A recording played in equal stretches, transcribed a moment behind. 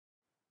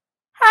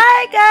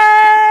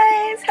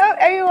Hi guys! Hope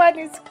everyone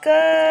is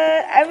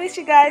good. I miss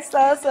you guys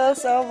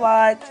so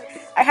much.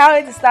 I can't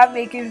wait to start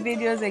making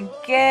videos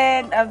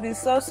again. I've been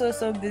so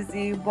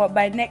busy, but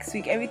by next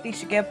week everything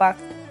should get back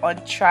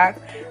on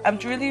track. I'm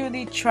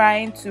really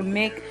trying to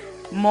make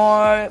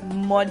more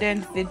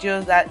modern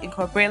videos that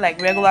incorporate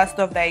like regular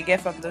stuff that I get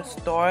from the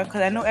store,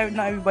 because I know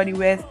not everybody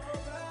wears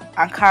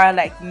Ankara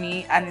like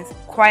me, and it's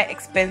quite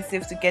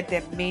expensive to get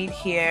them made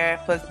here,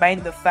 plus buying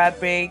the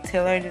fabric,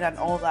 tailoring it and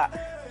all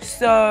that.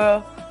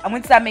 So I'm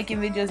going to start making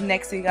videos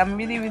next week. I'm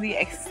really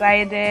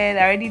excited. I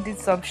already did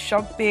some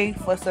shopping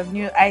for some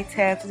new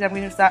items which I'm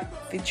going to start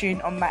featuring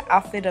on my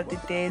outfit of the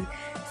day.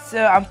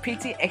 So I'm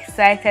pretty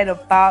excited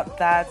about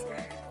that.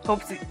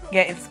 Hope to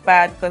get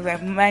inspired because my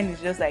mind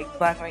is just like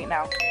blank right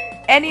now.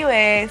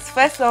 Anyways,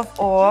 first of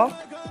all,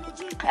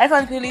 I just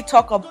want to really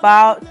talk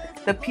about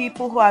the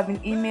people who have been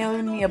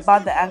emailing me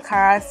about the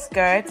Ankara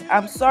skirt.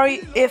 I'm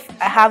sorry if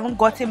I haven't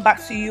gotten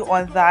back to you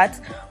on that,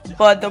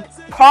 but the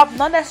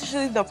not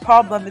necessarily the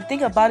problem. The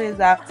thing about it is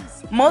that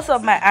most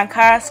of my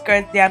Ankara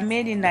skirts, they are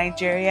made in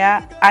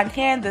Nigeria, and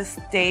here in the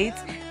States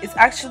it's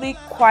actually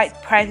quite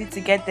pricey to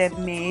get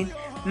them made,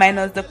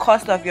 minus the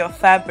cost of your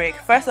fabric.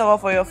 First of all,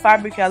 for your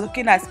fabric, you're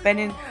looking at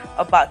spending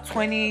about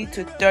 $20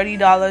 to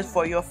 $30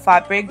 for your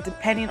fabric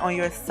depending on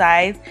your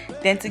size.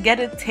 Then to get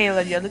it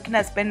tailored, you're looking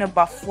at spending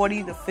about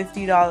 $40 to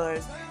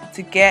 $50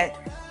 to get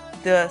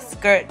the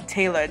skirt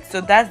tailored.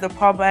 So that's the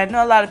problem. I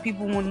know a lot of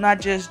people will not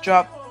just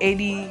drop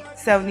 $80 to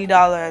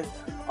 $70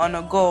 on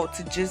a go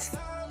to just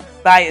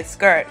buy a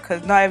skirt,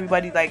 because not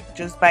everybody like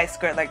just buy a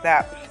skirt like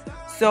that.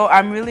 So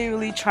I'm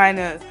really trying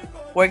to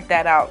work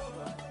that out.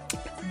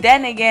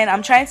 Then again,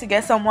 I'm trying to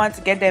get someone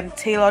to get them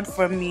tailored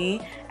for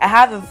me. I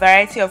have a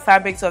variety of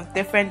fabrics of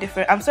different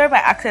I'm sorry my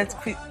accent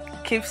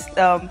keeps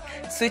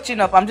switching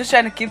up. I'm just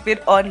trying to keep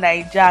it on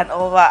Niger and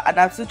over, and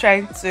I'm still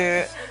trying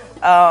to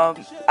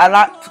a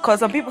lot, because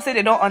some people say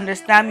they don't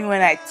understand me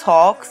when I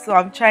talk, so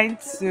I'm trying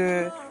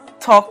to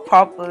talk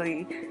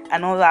properly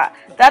and all that.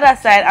 That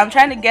aside, I'm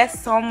trying to get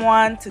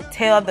someone to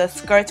tailor the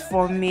skirts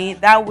for me.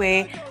 That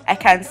way I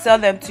can sell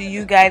them to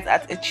you guys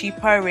at a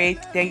cheaper rate.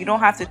 Then you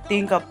don't have to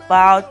think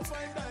about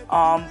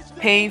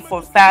paying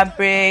for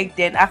fabric,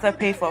 then after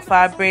paying for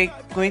fabric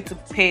going to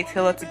pay a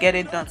tailor to get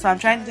it done. So I'm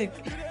trying to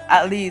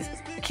at least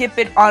keep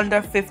it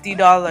under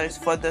 $50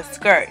 for the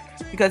skirt,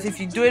 because if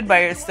you do it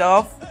by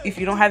yourself, if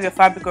you don't have your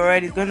fabric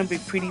already, it's going to be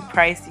pretty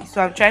pricey.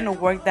 So I'm trying to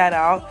work that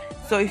out.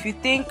 So if you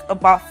think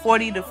about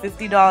 $40 to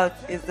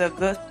 $50 is a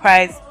good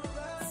price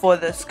for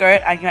the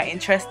skirt and you're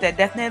interested,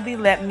 definitely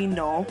let me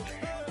know.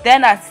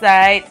 Then that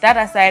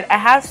aside, I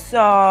have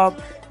some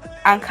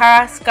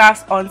Ankara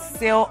scarves on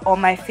sale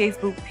on my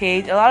Facebook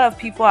page. A lot of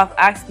people have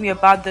asked me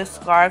about the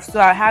scarves,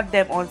 so I have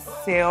them on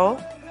sale.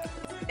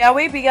 They are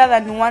way bigger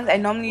than the ones I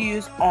normally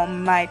use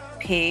on my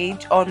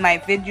page, on my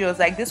videos.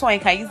 Like this one, you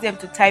can use them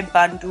to tie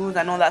bundles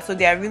and all that. So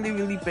they are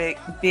really big.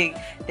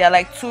 They are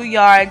like 2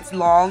 yards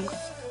long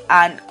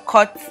and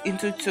cut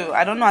into two.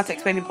 I don't know how to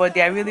explain it, but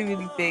they are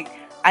really big.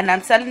 And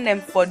I'm selling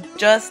them for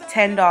just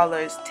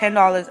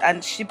 $10,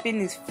 and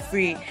shipping is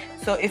free.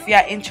 So if you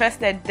are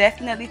interested,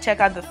 definitely check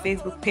out the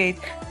Facebook page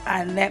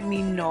and let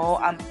me know.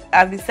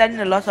 I've been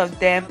selling a lot of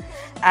them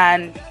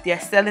and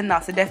they're selling now,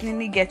 so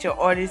definitely get your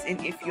orders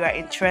in if you are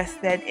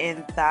interested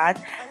in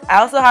that. I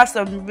also have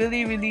some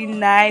really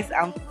nice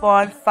and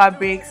fun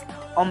fabrics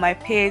on my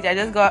page. I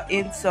just got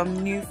in some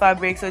new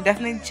fabrics, so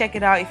definitely check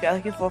it out if you're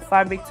looking for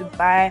fabric to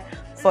buy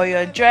for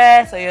your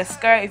dress or your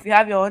skirt. If you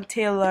have your own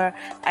tailor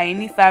and you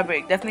need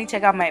fabric, definitely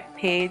check out my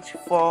page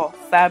for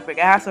fabric.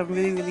 I have some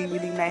really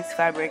nice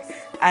fabric,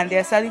 and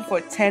they're selling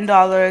for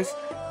 $10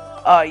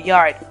 a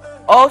yard.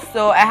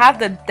 Also, I have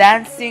the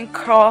dancing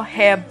curl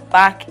hair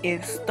back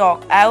in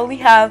stock. I only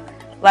have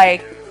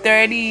like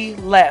 30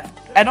 left.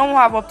 I don't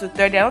have up to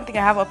 30. I don't think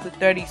I have up to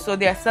 30. So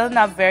they're selling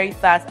out very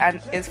fast,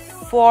 and it's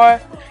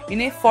you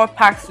need 4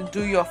 packs to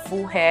do your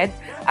full head.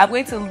 I'm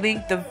going to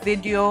link the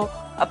video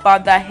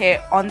about that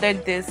hair under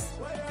this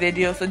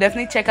video, so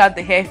definitely check out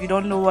the hair if you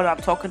don't know what I'm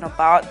talking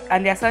about.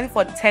 And they're selling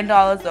for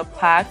 $10 a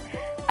pack,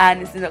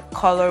 and it's in the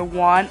color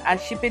 1, and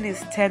shipping is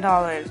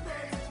 $10.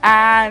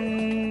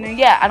 And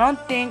yeah, I don't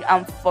think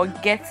I'm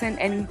forgetting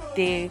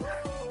anything,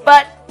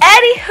 but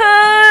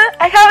anywho,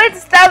 I can't wait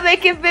to start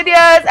making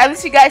videos. I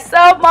miss you guys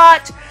so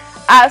much.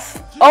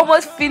 I've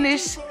almost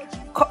finished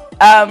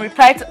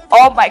replying to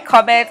all my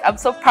comments. I'm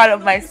so proud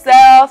of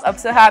myself. I'm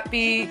so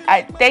happy.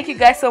 I thank you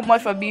guys so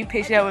much for being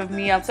patient with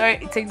me. I'm sorry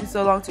it takes me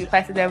so long to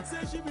reply to them,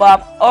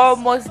 but I'm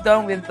almost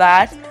done with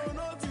that.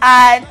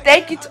 And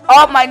thank you to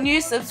all my new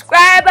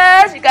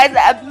subscribers. You guys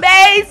are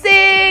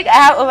amazing. I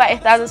have over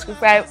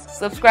 8,000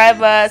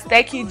 subscribers.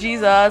 Thank you,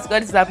 Jesus.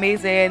 God is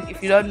amazing.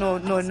 If you don't know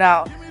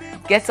now,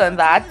 get on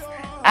that.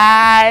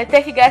 And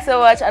thank you guys so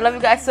much. I love you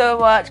guys so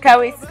much. Can't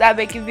wait to start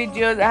making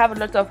videos. I have a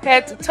lot of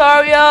hair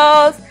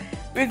tutorials,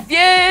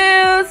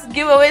 reviews,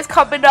 giveaways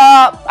coming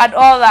up and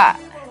all that.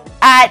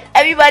 And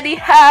everybody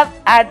have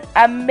an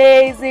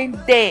amazing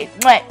day.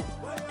 Mwah.